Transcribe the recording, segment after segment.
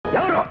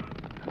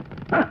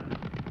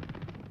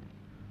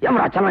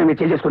ఎవరు చలం మీరు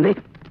చేసుకుంది?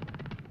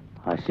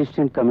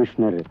 Assistant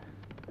commissioner.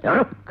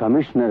 ఎవరు?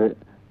 కమిషనర్.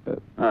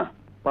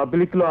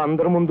 పబ్లిక్ లో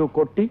అందరి ముందు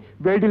కొట్టి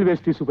వేడిలు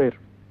వేసి తీసుకుపోయారు.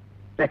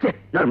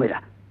 మీద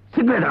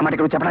సిగ్గులేదా మాట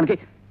చెప్పడానికి?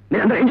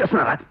 మీరందరూ ఏం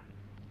చేస్తున్నారా?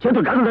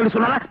 చేతులు గాజులు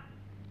తగిలిస్తున్నారా?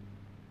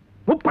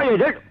 35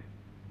 ఏళ్ళు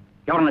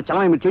ఎవరన్నా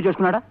చలం మీరు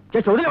చేసుకున్నాడా?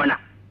 చేసి వదిలేవాడినా?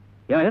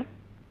 ఏమయ్యారు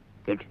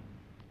ఏంటి?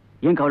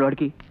 ఏం కావాలి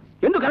వాడికి?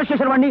 ఎందుకు అరెస్ట్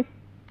చేశారు వాడిని?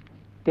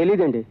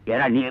 తెలీదండి.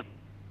 ఎరా నీ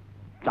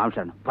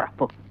సాంసాను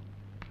పో.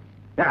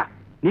 ఎరా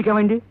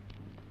నీకేమైంది?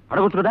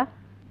 అడగొచ్చు కదా.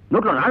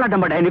 నోట్లో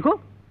రాళ్ళడ్డం పడ్డాయి నీకు?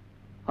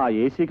 ఆ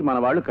ఏసీకి మన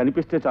వాళ్ళు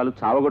కనిపిస్తే చాలు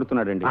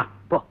చావగొడుతున్నాడండి.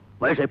 పో,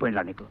 వయసు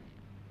అయిపోయిందా నీకు?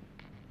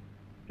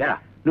 ఎరా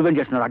నువ్వేం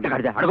చేస్తున్నావు?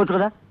 అడ్డగాడితే అడగొచ్చు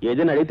కదా.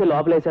 ఏదైనా అడిగితే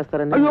లోపల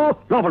వేసేస్తారండి. అయ్యో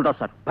లోపల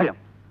వస్తారు భయం.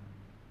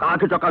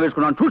 కాకి చొక్కా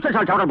వేసుకున్నాను చూస్తే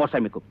చాలా చవడలు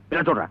పోస్తాయి మీకు.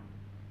 ఇలా చూడరా,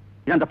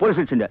 ఇదంతా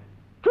పోలీసులు ఇచ్చిందే.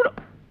 చూడు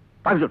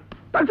తాగి చూడు,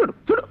 తాగి చూడు,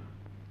 చూడు.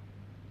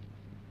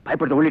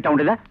 భయపడితే ఉండిటా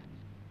ఉండేదా?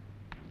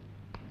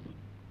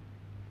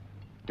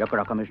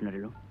 ఎక్కడ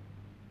కమిషనరీలు?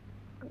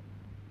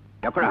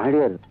 ఎక్కడ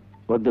అడిగారు?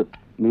 వద్దు,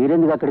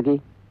 మీరెందుకు అక్కడికి?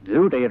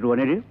 ఏమిటయ్యారు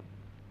అనేది?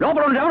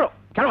 లోపల ఉండదు ఎవరు?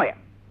 చలవయ్యా.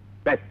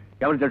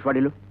 ఎవరు తెలుసు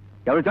వాడిలు?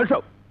 ఎవరు తెలుసు?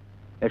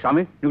 ఏ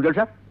స్వామి నీకు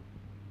తెలుసా?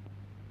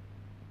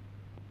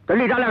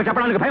 తల్లి ఇటాలని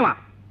చెప్పడానికి భయమా?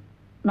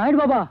 నాయుడు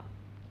బాబా,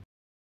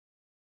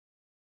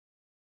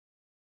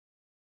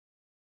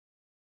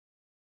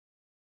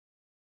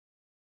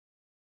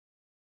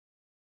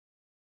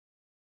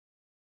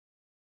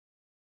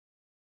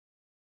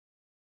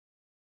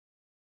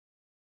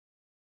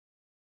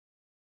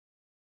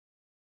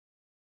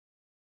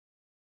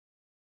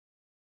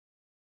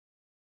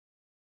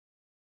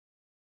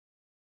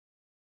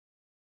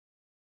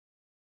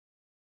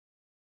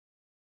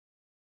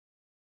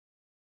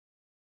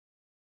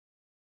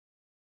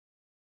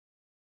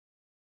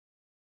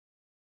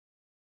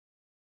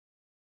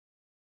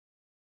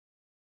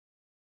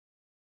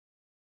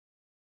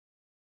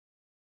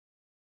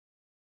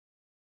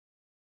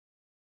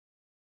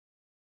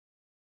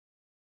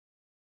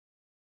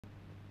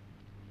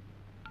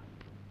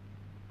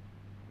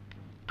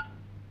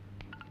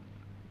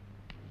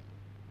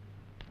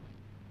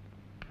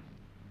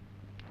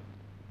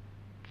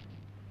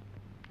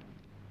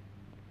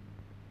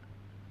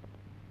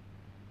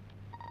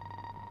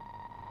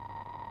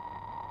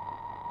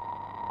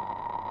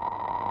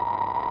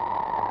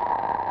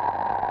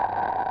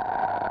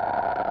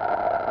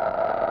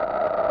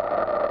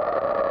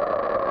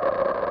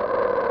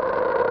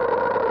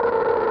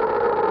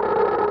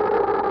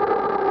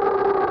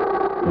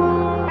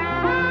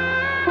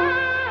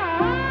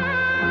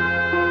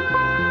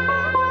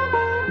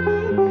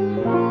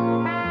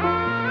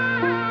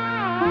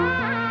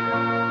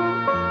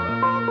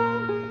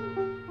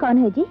 कौन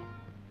है जी?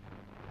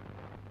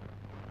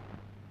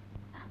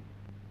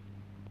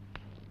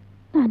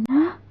 नाना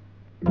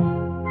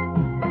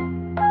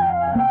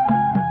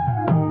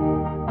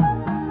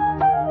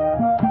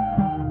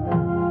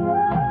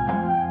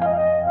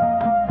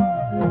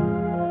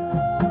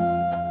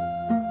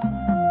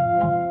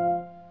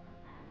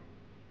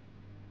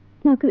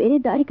నాకు వేరే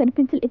దారి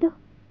కనిపించలేదు.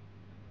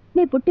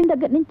 నే పుట్టిన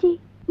దగ్గర నుంచి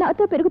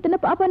నాతో పెరుగుతున్న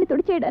పాపాన్ని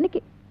తుడిచేయడానికి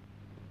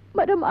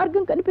మరో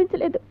మార్గం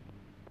కనిపించలేదు.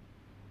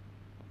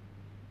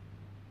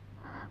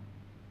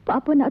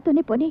 పాపం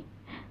నాతోనే పోనీ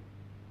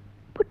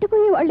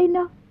పుట్టబోయే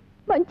వాళ్ళైనా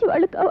మంచి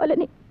వాళ్ళు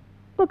కావాలని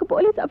ఒక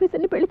పోలీస్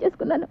ఆఫీసర్ని పెళ్లి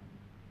చేసుకున్నాను.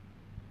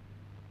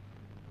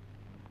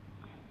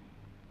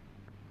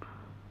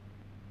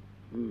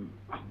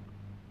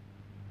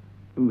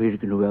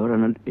 వీడికి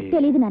నువ్వెవరన్నా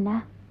తెలీదు నాన్న.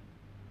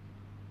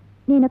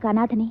 నేను ఒక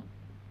అనాథని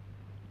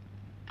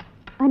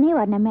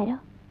అనేవారు నమ్మారు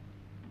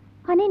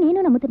అని నేను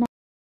నమ్ముతున్నా.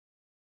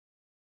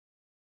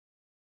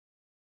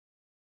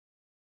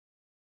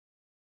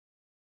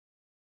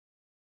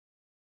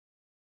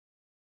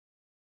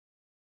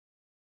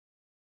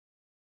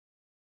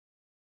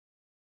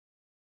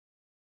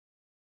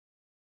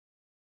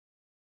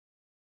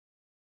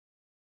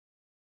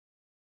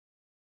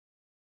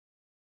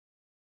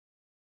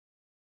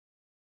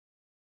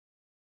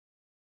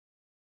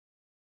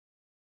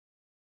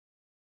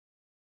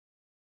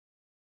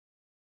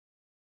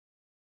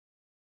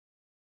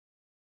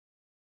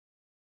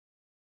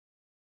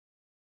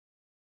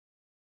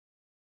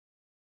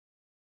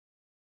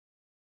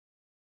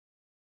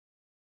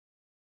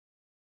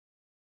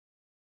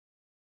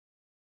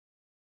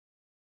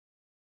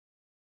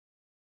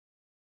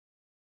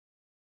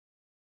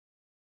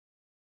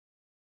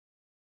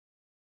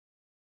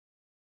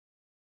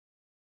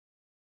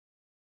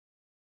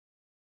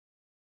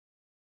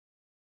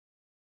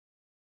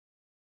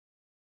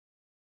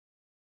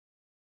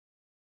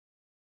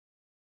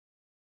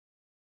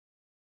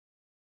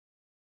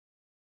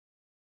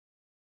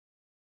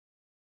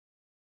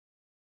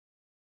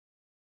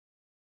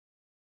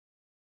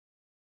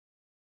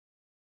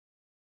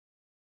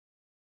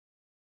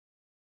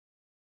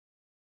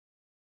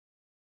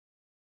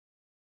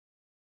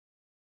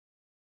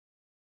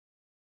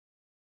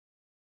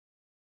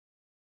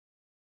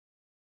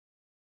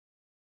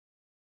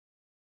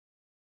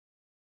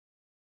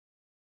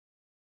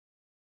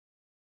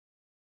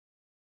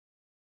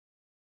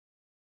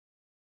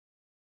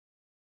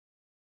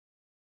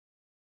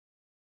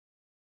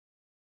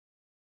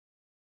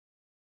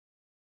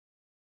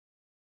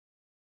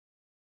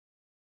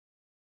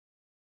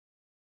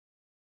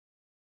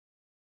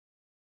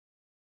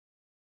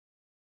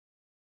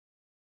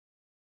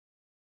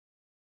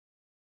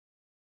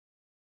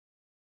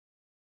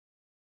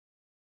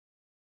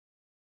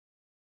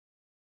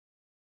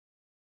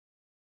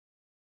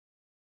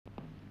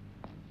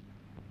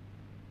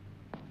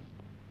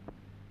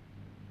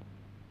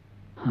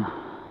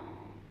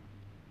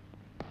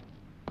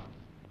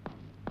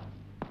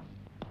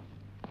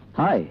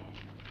 హాయ్,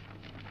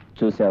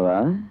 చూసావా?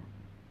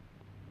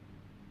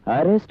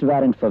 అరెస్ట్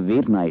వారెంట్ ఫర్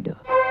వీర్ నాయుడు.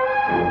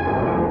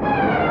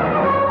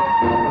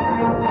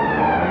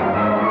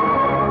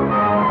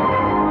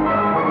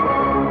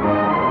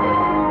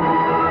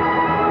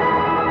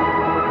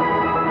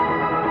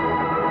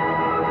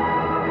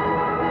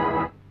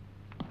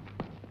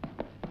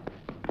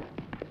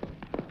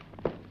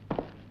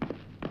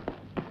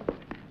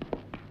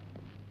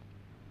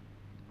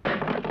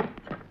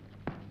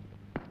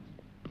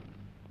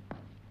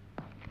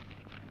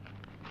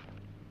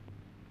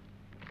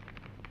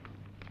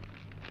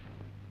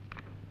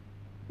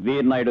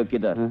 వీర్ నాయుడు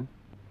కిదర్?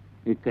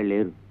 ఇక్కడ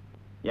లేరు.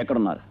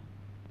 ఎక్కడున్నారు?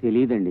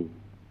 తెలియదండి.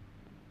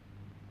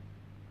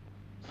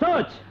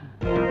 సోచ్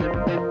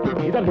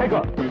इधर देखो,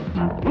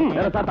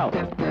 मेरे साथ आओ.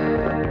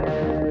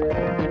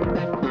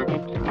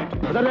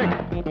 उधर देख.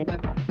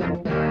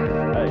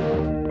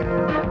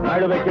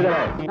 नायडू भाई किधर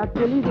है?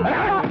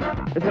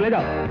 इसको ले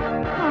जाओ.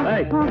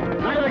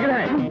 नायडू भाई किधर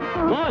है?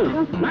 बोल,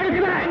 नायडू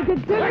किधर है?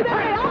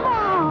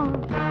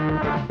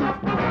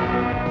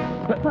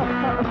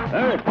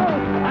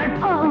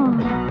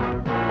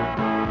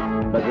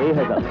 बस यही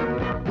है साहब.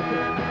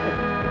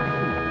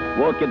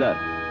 वो किधर?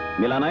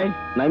 मिला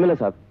नहीं मिला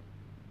साहब.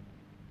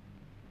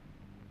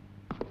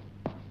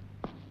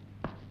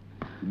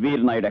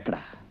 వీర్ నాయుడు ఎక్కడ?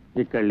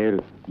 ఇక్కడ లేరు.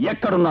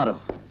 ఎక్కడున్నారు?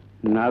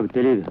 నాకు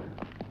తెలియదు.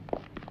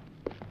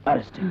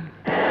 అరెస్ట్.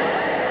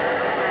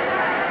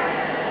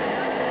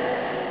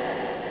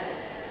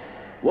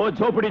 वो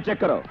झोपड़ी चेक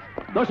करो.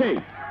 दोषी,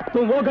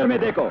 तुम वो घर में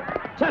देखो.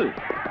 चल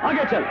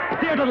आगे चल.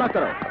 थिएटर लॉक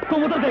करो. तुम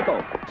उधर देखो.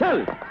 चल,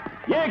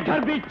 ये घर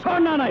भी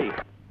छोड़ना नहीं.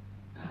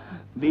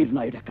 వీర్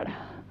నాయుడు ఎక్కడ?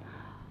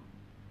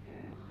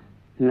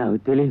 నాకు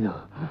తెలీదు.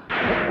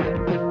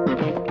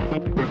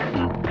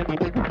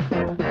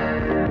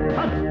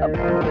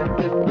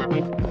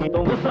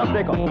 तुम उस तरफ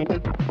देखो.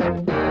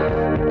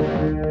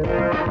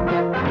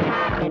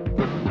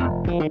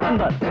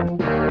 अंदर.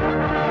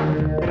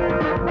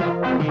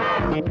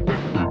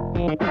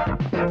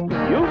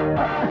 यू.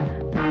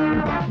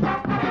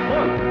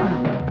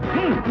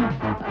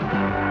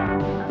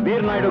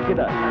 వీర్ నాయుడు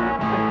किधर?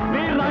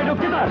 వీర్ నాయుడు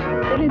किधर?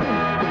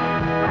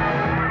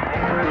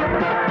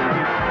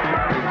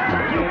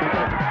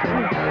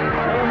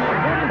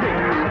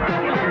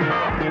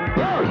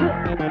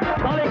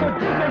 साले को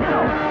ठीक से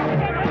गिराओ.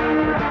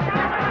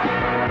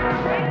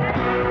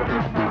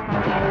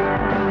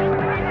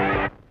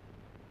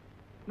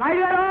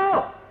 నాయుడు గారు,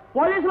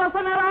 పోలీసులు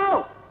వస్తున్నారు.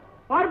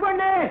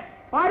 పారిపోండి,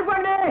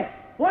 పారిపోండి,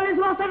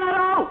 పోలీసులు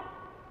వస్తున్నారు.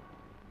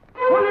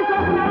 పోలీసులు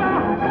వస్తున్నారు.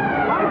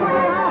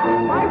 పారిపోండి,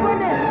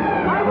 పారిపోండి,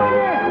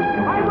 పారిపోండి,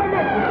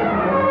 పారిపోండి,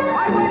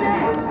 పారిపోండి.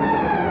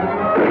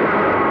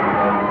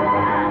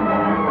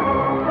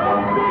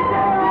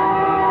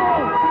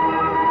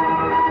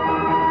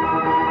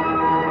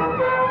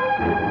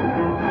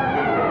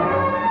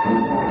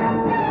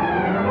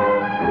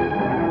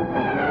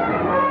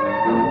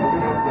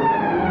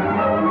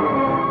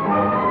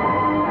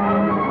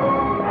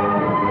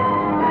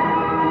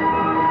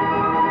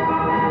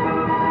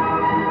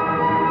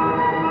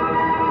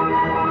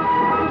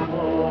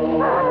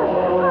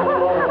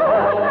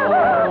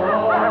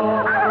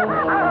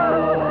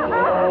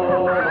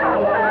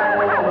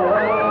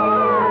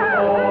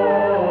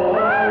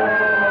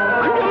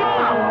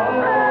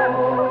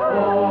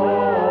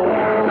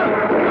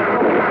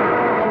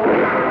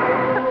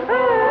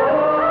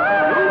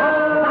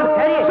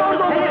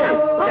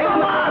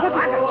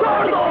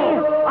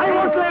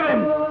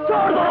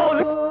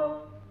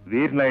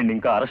 వీర్ నాయుడిని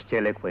ఇంకా అరెస్ట్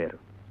చేయలేకపోయారు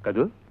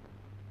కదూ?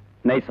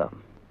 నై sir.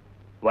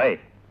 Why?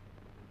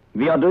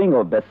 We are doing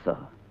our best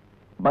sir.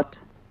 But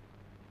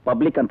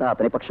public అంతా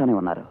అతని పక్షానే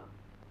ఉన్నారు.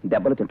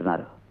 దెబ్బలు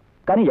తింటున్నారు.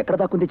 కానీ ఎక్కడ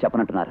దాక్కుంది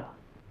చెప్పనంటున్నారు.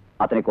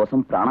 అతని కోసం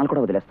ప్రాణాలు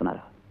కూడా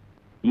వదిలేస్తున్నారు.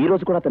 ఈ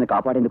రోజు కూడా అతన్ని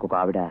కాపాడేందుకు ఒక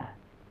ఆవిడ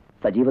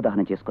సజీవ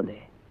దహనం చేసుకుంది.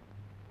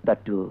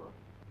 దట్టు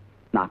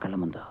నా కళ్ళ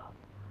ముందు.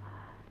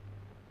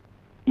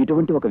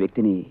 ఇటువంటి ఒక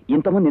వ్యక్తిని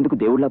ఇంతమంది ఎందుకు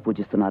దేవుళ్ళ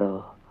పూజిస్తున్నారో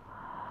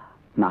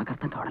నాకు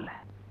అర్థం కావడంలే.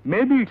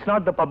 Maybe it's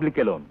not the public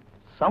alone.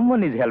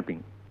 Someone is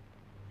helping.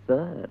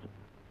 Sir,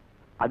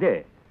 అదే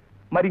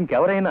మరి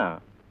ఇంకెవరైనా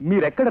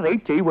మీరెక్కడ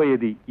రైడ్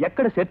చేయబోయేది,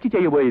 ఎక్కడ సెర్చ్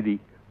చేయబోయేది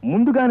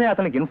ముందుగానే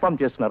అతనికి ఇన్ఫార్మ్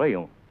చేస్తున్నారో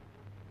ఏమో.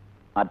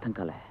 అర్థం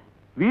కాలే.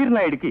 వీర్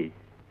నాయుడికి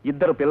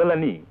 2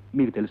 పిల్లలని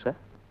మీకు తెలుసా?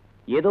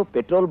 ఏదో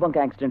పెట్రోల్ బంక్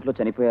యాక్సిడెంట్లో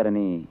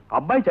చనిపోయారని.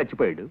 అబ్బాయి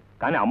చచ్చిపోయాడు,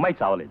 కానీ అమ్మాయి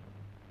చావలేదు.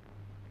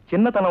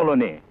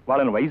 చిన్నతనంలోనే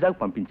వాళ్ళని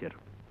వైజాగ్ పంపించారు.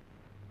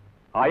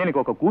 ఆయనకు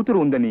ఒక కూతురు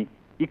ఉందని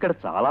ఇక్కడ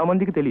చాలా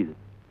మందికి తెలియదు.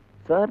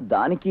 సార్,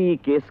 దానికి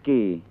కేసుకి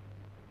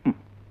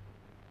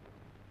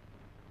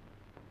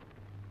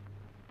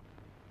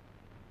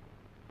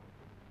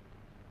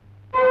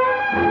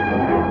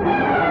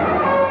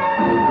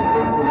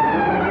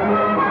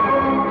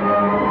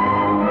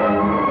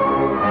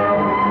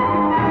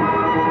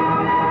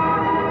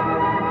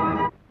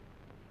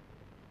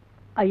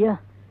అయ్యా,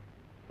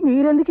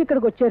 మీరెందుకు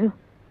ఇక్కడికి వచ్చారు?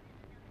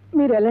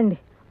 మీరు వెళ్ళండి,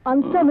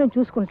 అంతా మేము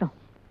చూసుకుంటాం.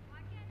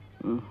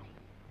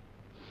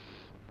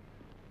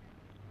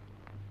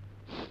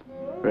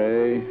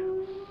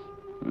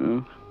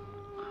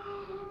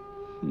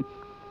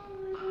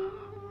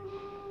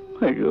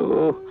 అయ్యో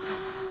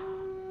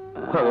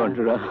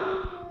భగవంతుడా.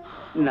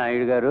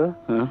 నాయుడు గారు,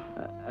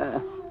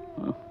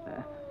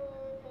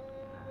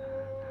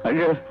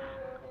 అయ్యో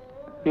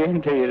ఏం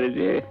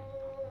చెయ్యలేదే?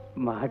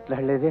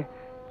 మాట్లాడలేదే?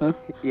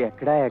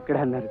 ఎక్కడా ఎక్కడ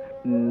అన్నారు,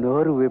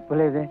 నోరు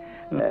విప్పలేదే?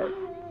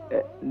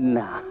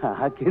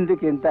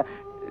 నాకెందుకు ఇంత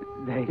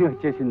ధైర్యం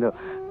వచ్చేసిందో.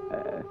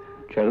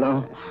 చలం,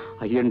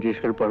 అయ్యని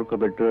తీసుకెళ్ళి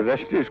పడుకోబెట్టు,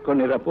 రెస్ట్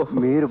తీసుకొని రాపో.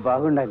 మీరు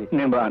బాగుండాలి.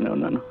 నేను బాగానే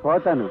ఉన్నాను.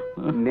 పోతాను.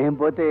 నేను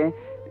పోతే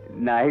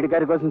నాయుడు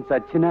గారి కోసం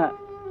చచ్చిన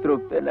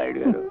తృప్తే. నాయుడు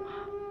గారు,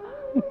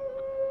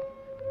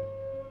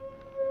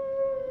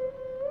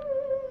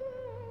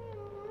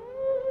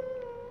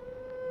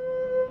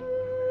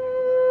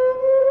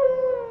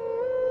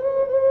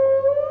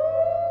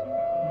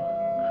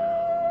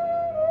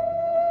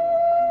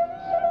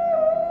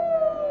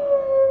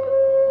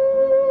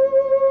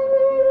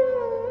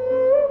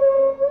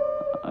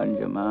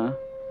 అంజమ్మా,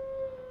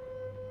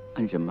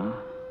 అంజమ్మా,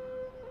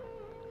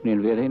 నేను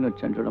వేరైనా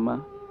వచ్చాను చూడమ్మా.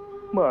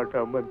 మాట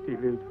మంతి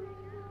లేదు,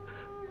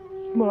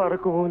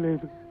 స్మారకమో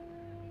లేదు.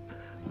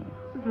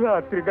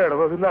 రాత్రి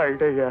గడవదు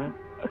నాయుడయ్యా.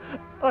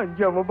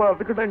 అంజమ్మ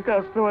బతకడం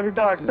కష్టం అని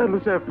డాక్టర్లు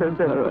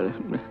చెప్పేశారు.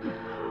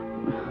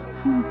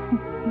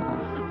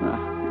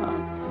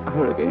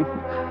 ఆవిడకి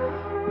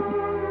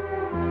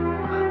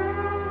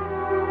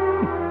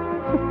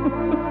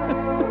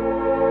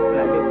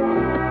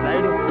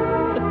నాయుడు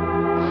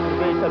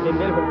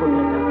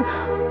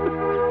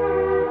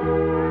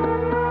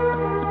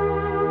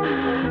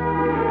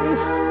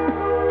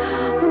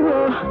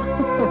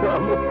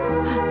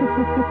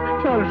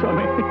చాలు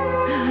స్వామి,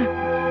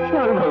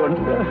 చాలు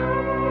భగవంతుడా.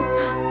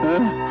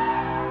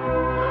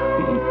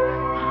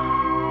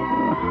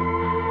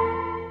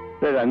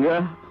 రంగా,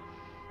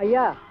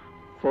 అయ్యా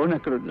ఫోన్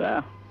ఎక్కడుందా?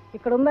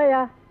 ఇక్కడ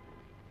ఉందయ్యా.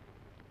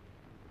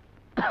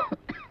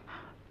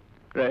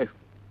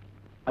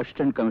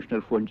 అసిస్టెంట్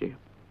కమిషనర్ ఫోన్ చేయి.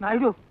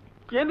 నాయుడు,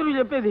 ఏంది నువ్వు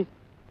చెప్పేది?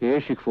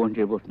 ఏసీకి ఫోన్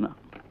చేయబోతున్నా.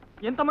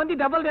 ఎంతమంది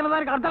దెబ్బలు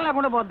తినడానికి అర్థం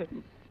లేకుండా పోద్ది.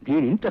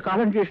 నేను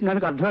ఇంతకాలం చేసిన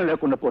దానికి అర్థం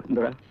లేకుండా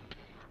పోతుందిరా.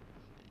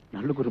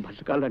 నలుగురు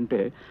బతకాలంటే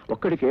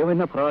ఒక్కడికి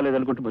ఏమైనా పర్వాలేదు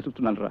అనుకుంటూ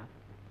బతుకుతున్నాను రా.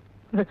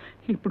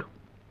 ఇప్పుడు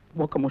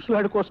ఒక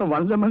ముసలాడి కోసం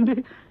 100 మంది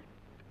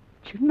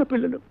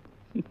చిన్నపిల్లలు.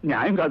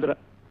 న్యాయం కాదురా,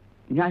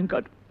 న్యాయం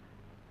కాదు.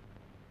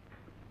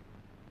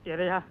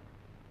 ఏరయ్యా,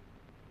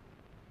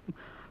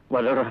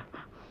 వదరా.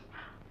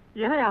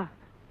 ఏరయ్యా.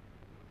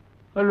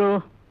 హలో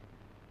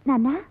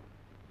నాన్నా,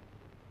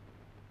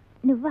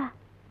 నువ్వా?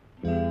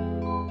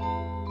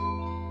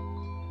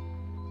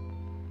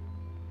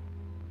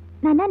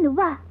 నాన్నా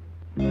నువ్వా?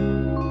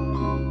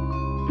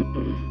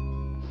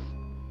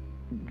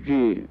 జీ,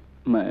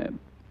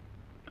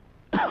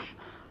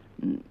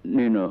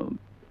 నేను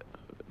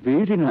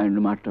వీరి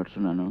నాయుడిని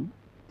మాట్లాడుతున్నాను.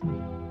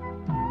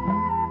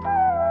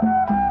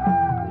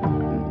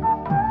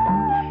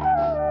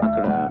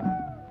 అక్కడ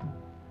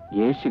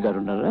ఏసీ గారు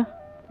ఉన్నారా?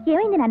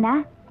 ఏమైంది నాన్నా?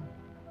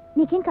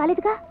 నీకేం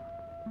కాలేదుగా?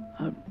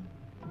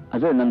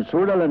 అదే నన్ను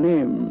చూడాలని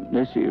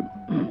ఏసీ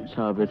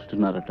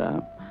సాబెస్తున్నారట.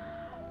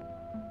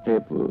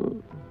 రేపు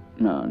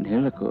నా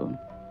నీళ్లకు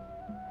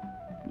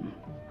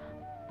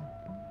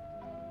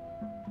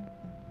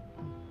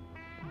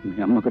మీ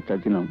అమ్మకు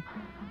తగ్గినాం.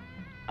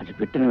 అది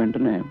పెట్టిన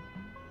వెంటనే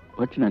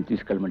వచ్చి నన్ను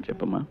తీసుకెళ్ళమని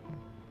చెప్పమ్మా.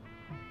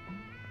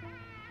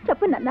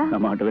 చెప్పు నాన్నా. నా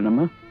మాట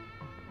వినమ్మా.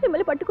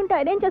 మిమ్మల్ని పట్టుకుంటే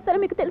ఆయన ఏం చేస్తారో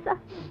మీకు తెలుసా?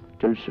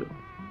 తెలుసు.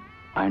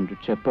 ఆయనకు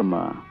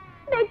చెప్పమ్మా.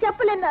 నేను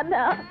చెప్పలేను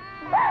నాన్నా.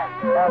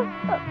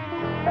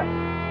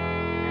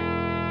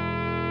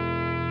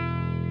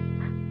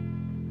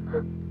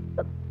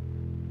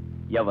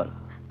 ఎవరు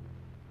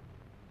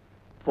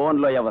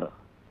ఫోన్లో?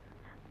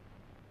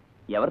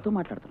 ఎవరితో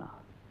మాట్లాడుతున్నావు?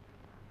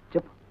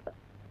 చెప్పు.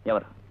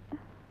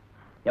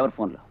 ఎవరు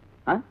ఫోన్లో?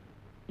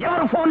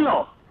 ఎవరు ఫోన్లో?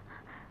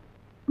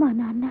 మా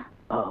నాన్న.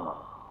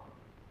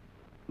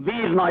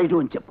 వీర్ నాయుడు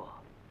అని చెప్పు.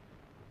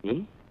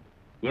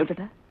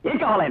 ఏమిటట? ఏం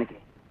కావాలి ఆయనకి?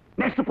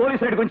 నెక్స్ట్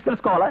పోలీస్ రైడ్ గురించి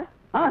తెలుసుకోవాలా?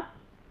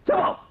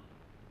 చెప్పు.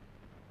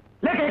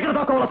 లేక ఎక్కడ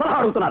తక్కువ సలహా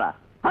అడుగుతున్నారా?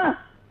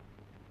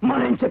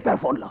 మరేం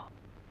చెప్పారు ఫోన్లో?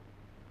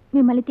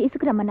 మిమ్మల్ని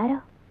తీసుకురమ్మన్నారు.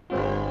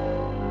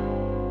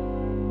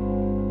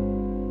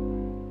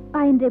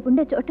 ఆయన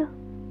రేపుండే చోటు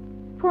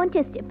ఫోన్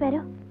చేసి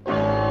చెప్పారు.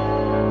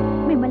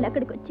 మిమ్మల్ని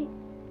అక్కడికి వచ్చి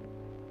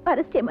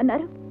అరెస్ట్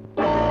చేయమన్నారు.